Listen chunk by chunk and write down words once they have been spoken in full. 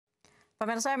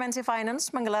Pemirsa, MNC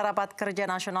Finance menggelar rapat kerja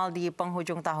nasional di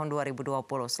penghujung tahun 2020.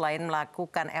 Selain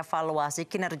melakukan evaluasi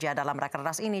kinerja dalam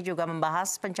Rakernas ini juga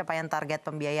membahas pencapaian target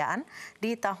pembiayaan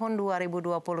di tahun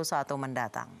 2021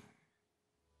 mendatang.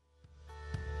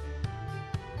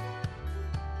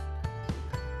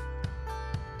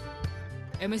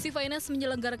 MNC Finance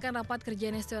menyelenggarakan rapat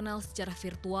kerja nasional secara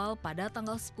virtual pada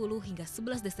tanggal 10 hingga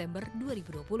 11 Desember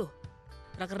 2020.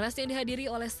 Rakernas yang dihadiri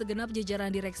oleh segenap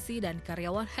jajaran direksi dan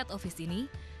karyawan head office ini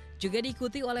juga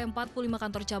diikuti oleh 45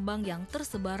 kantor cabang yang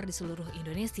tersebar di seluruh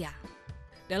Indonesia.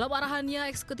 Dalam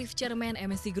arahannya, Eksekutif Chairman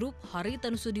MNC Group, Harian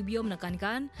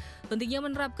menekankan pentingnya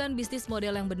menerapkan bisnis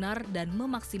model yang benar dan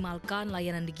memaksimalkan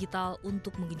layanan digital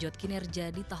untuk menggenjot kinerja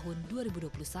di tahun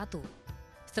 2021.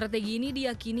 Strategi ini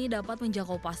diyakini dapat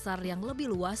menjangkau pasar yang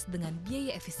lebih luas dengan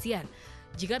biaya efisien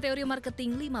jika teori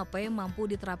marketing 5P mampu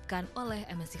diterapkan oleh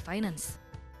MNC Finance.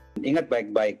 Ingat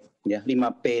baik-baik, ya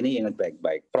 5P ini ingat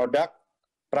baik-baik. Product,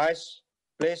 price,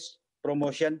 place,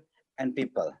 promotion, and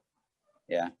people.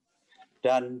 Ya.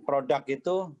 Dan produk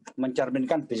itu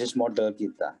mencerminkan bisnis model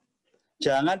kita.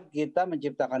 Jangan kita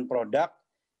menciptakan produk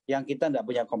yang kita tidak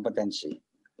punya kompetensi.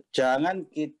 Jangan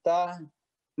kita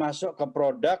masuk ke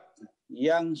produk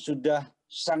yang sudah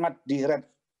sangat di red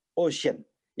ocean,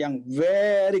 yang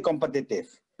very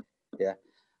kompetitif. Ya.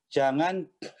 Jangan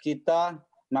kita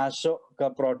masuk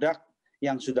ke produk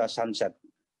yang sudah sunset.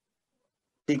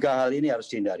 3 hal ini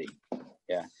harus dihindari.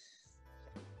 Ya.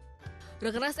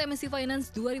 Rakernas MNC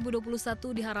Finance 2021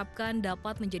 diharapkan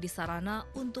dapat menjadi sarana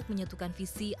untuk menyatukan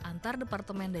visi antar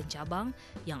departemen dan cabang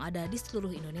yang ada di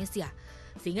seluruh Indonesia,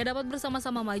 sehingga dapat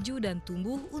bersama-sama maju dan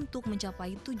tumbuh untuk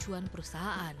mencapai tujuan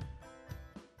perusahaan.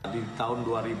 Di tahun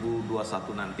 2021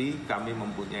 nanti kami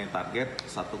mempunyai target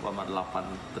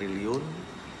 1,8 triliun,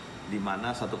 di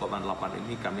mana 1,8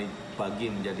 ini kami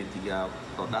bagi menjadi 3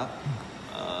 produk,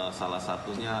 salah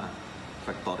satunya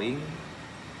factoring,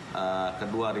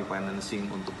 kedua refinancing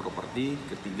untuk properti,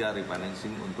 ketiga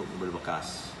refinancing untuk mobil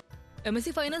bekas.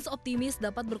 MNC Finance optimis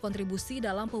dapat berkontribusi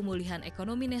dalam pemulihan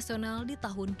ekonomi nasional di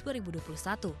tahun 2021.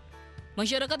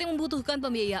 Masyarakat yang membutuhkan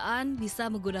pembiayaan bisa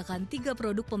menggunakan 3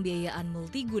 produk pembiayaan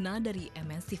multiguna dari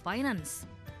MNC Finance.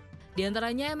 Di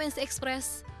antaranya MNC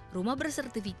Express, rumah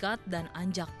bersertifikat, dan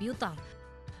anjak piutang,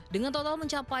 dengan total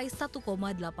mencapai 1,8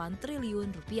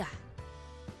 triliun rupiah.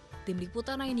 Tim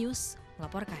Liputan iNews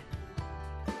melaporkan.